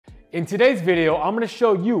In today's video, I'm going to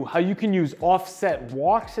show you how you can use offset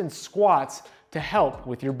walks and squats to help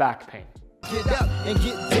with your back pain. Get up and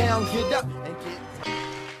get down, get up and get.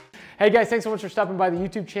 Hey guys, thanks so much for stopping by the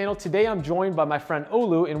YouTube channel. Today I'm joined by my friend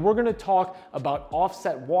Olu, and we're gonna talk about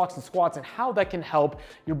offset walks and squats and how that can help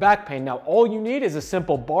your back pain. Now, all you need is a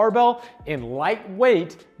simple barbell and light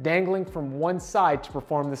weight dangling from one side to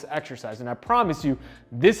perform this exercise. And I promise you,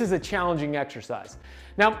 this is a challenging exercise.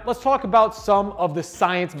 Now, let's talk about some of the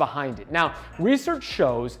science behind it. Now, research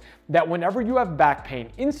shows that whenever you have back pain,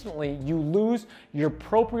 instantly you lose your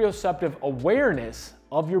proprioceptive awareness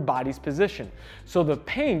of your body's position. So the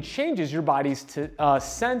pain changes your body's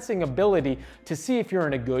sensing ability to see if you're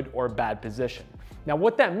in a good or bad position. Now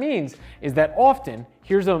what that means is that often,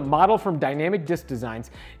 here's a model from Dynamic Disc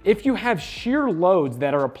Designs, if you have shear loads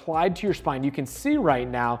that are applied to your spine, you can see right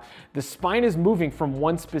now the spine is moving from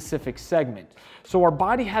one specific segment. So our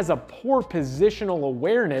body has a poor positional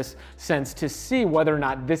awareness sense to see whether or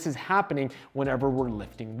not this is happening whenever we're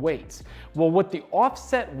lifting weights. Well, what the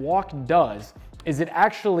offset walk does is it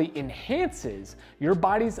actually enhances your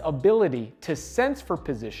body's ability to sense for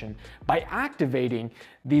position by activating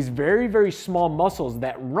these very, very small muscles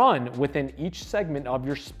that run within each segment of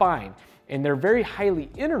your spine. And they're very highly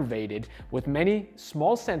innervated with many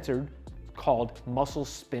small sensors called muscle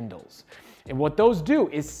spindles. And what those do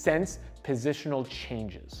is sense positional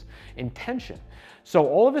changes in tension. So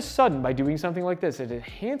all of a sudden, by doing something like this, it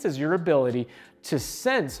enhances your ability to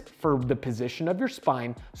sense for the position of your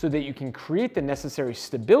spine so that you can create the necessary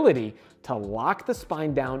stability to lock the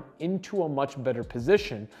spine down into a much better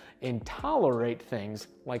position and tolerate things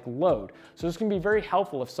like load. So this can be very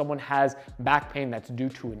helpful if someone has back pain that's due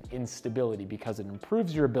to an instability, because it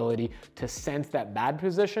improves your ability to sense that bad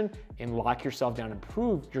position and lock yourself down,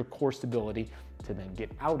 improve your core stability to then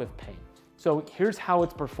get out of pain. So here's how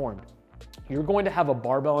it's performed. You're going to have a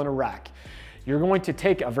barbell and a rack. You're going to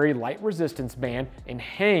take a very light resistance band and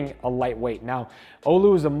hang a light weight. Now,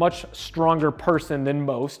 Olu is a much stronger person than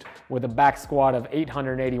most with a back squat of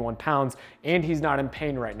 881 pounds, and he's not in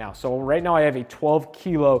pain right now. So right now I have a 12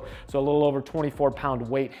 kilo, so a little over 24-pound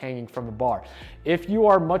weight hanging from the bar. If you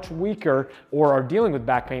are much weaker or are dealing with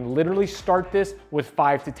back pain, literally start this with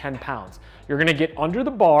 5 to 10 pounds. You're gonna get under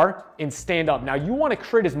the bar and stand up. Now you wanna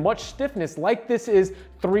create as much stiffness like this is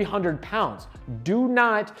 300 pounds. Do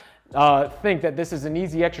not think that this is an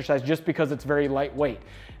easy exercise just because it's very lightweight.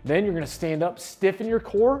 Then you're gonna stand up, stiffen your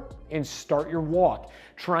core, and start your walk,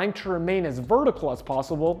 trying to remain as vertical as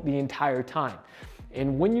possible the entire time.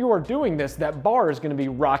 And when you are doing this, that bar is gonna be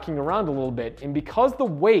rocking around a little bit. And because the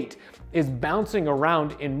weight is bouncing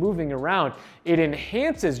around and moving around, it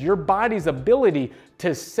enhances your body's ability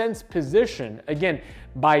to sense position. Again,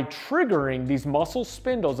 by triggering these muscle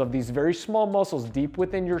spindles of these very small muscles deep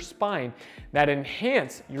within your spine that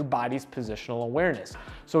enhance your body's positional awareness.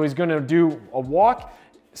 So he's gonna do a walk,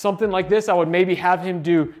 something like this. I would maybe have him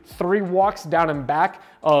do 3 walks down and back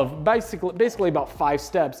of basically about 5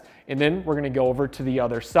 steps, and then we're gonna go over to the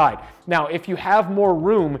other side. Now, if you have more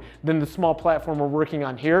room than the small platform we're working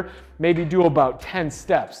on here, maybe do about 10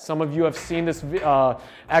 steps. Some of you have seen this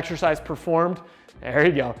exercise performed. There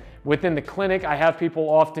you go. Within the clinic, I have people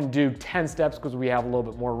often do 10 steps because we have a little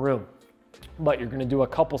bit more room. But you're gonna do a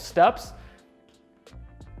couple steps.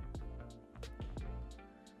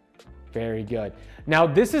 Very good. Now,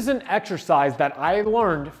 this is an exercise that I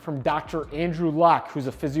learned from Dr. Andrew Locke, who's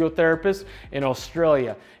a physiotherapist in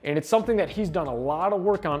Australia. And it's something that he's done a lot of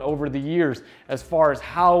work on over the years as far as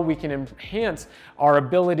how we can enhance our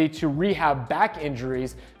ability to rehab back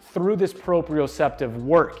injuries through this proprioceptive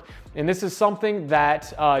work. And this is something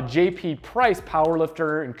that JP Price,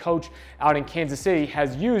 powerlifter and coach out in Kansas City,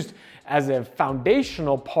 has used as a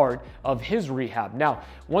foundational part of his rehab. Now,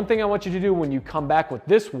 one thing I want you to do when you come back with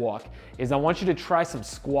this walk is I want you to try some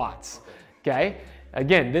squats, okay?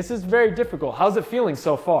 Again, this is very difficult. How's it feeling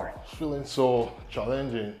so far? It's feeling so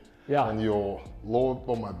challenging. Yeah. And your load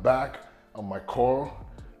on my back and my core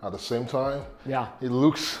at the same time. Yeah. It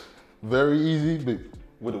looks very easy but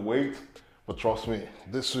with the weight, but trust me,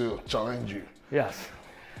 this will challenge you. Yes.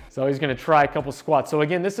 So he's gonna try a couple squats. So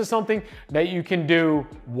again, this is something that you can do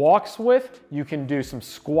walks with, you can do some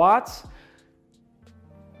squats.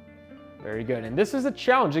 Very good, and this is a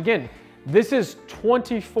challenge. Again, this is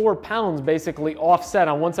 24 pounds basically offset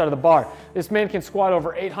on one side of the bar. This man can squat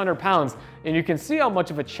over 800 pounds, and you can see how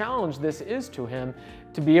much of a challenge this is to him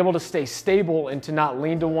to be able to stay stable and to not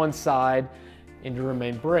lean to one side and to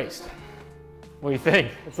remain braced. What do you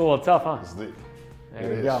think? It's a little tough, huh? It's deep.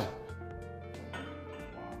 There you go.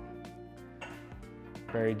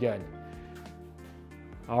 Very good.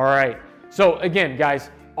 All right. So again, guys,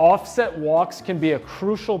 offset walks can be a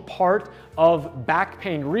crucial part of back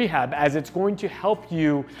pain rehab, as it's going to help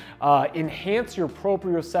you enhance your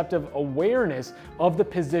proprioceptive awareness of the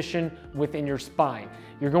position within your spine.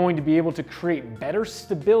 You're going to be able to create better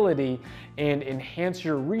stability and enhance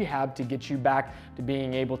your rehab to get you back to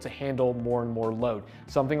being able to handle more and more load.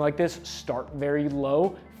 Something like this, start very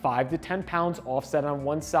low, 5 to 10 pounds offset on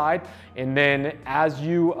one side, and then as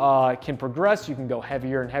you can progress, you can go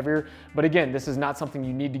heavier and heavier. But again, this is not something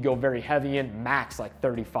you need to go very heavy in, max like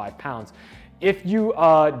 35 pounds. If you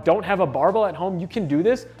don't have a barbell at home, you can do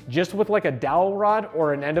this just with like a dowel rod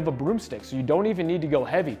or an end of a broomstick. So you don't even need to go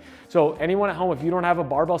heavy. So anyone at home, if you don't have a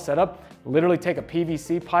barbell set up, literally take a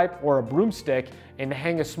PVC pipe or a broomstick and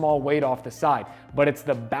hang a small weight off the side. But it's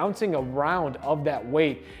the bouncing around of that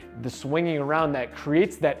weight, the swinging around, that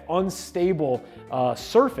creates that unstable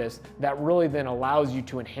surface that really then allows you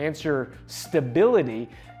to enhance your stability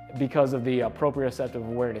because of the proprioceptive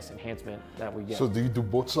awareness enhancement that we get. So do you do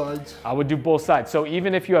both sides? I would do both sides. So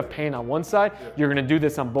even if you have pain on one side, you're gonna do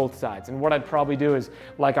this on both sides. And what I'd probably do is,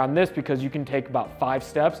 like on this, because you can take about 5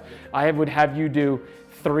 steps, I would have you do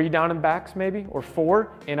 3 down and backs maybe, or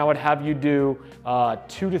 4, and I would have you do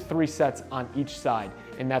 2 to 3 sets on each side.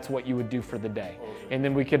 And that's what you would do for the day. And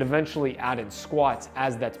then we could eventually add in squats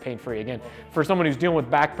as that's pain-free. Again, for someone who's dealing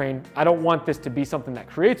with back pain, I don't want this to be something that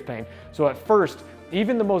creates pain. So at first,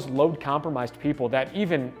 even the most load compromised people, that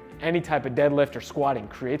even any type of deadlift or squatting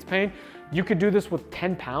creates pain, you could do this with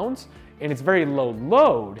 10 pounds and it's very low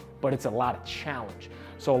load, but it's a lot of challenge.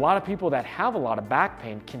 So a lot of people that have a lot of back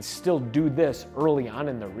pain can still do this early on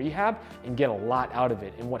in the rehab and get a lot out of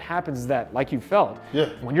it. And what happens is that, like you felt,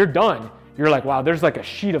 when you're done, you're like, wow, there's like a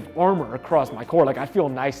sheet of armor across my core. Like I feel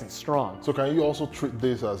nice and strong. So can you also treat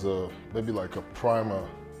this as maybe like a primer?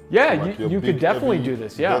 Yeah, like you could definitely do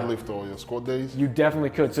this, yeah. Deadlift or your squat days? You definitely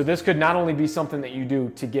could. So this could not only be something that you do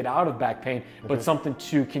to get out of back pain, but something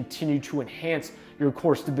to continue to enhance your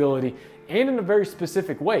core stability, and in a very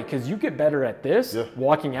specific way, because you get better at this,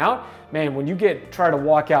 walking out. Man, when you try to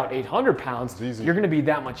walk out 800 pounds, you're gonna be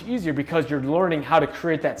that much easier because you're learning how to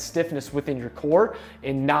create that stiffness within your core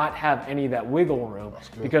and not have any of that wiggle room.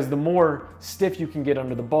 Because the more stiff you can get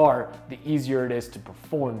under the bar, the easier it is to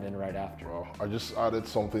perform then right after. Well, I just added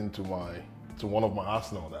something to one of my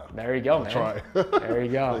arsenal now. There you go, man. Try. There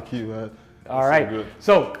you go. Thank you, man. All right,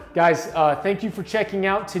 so guys, thank you for checking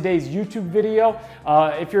out today's YouTube video.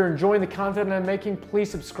 If you're enjoying the content I'm making, please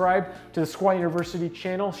subscribe to the SquatUniversity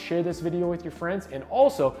channel, share this video with your friends, and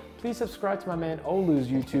also please subscribe to my man Olu's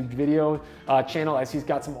YouTube video channel, as he's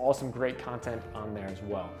got some awesome, great content on there as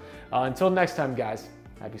well. Until next time, guys,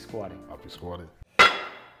 happy squatting. Happy squatting.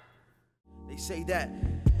 They say that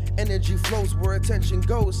energy flows where attention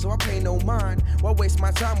goes, so I pay no mind. Why waste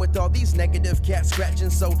my time with all these negative cats scratching?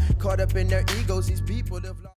 So caught up in their egos, these people have lost.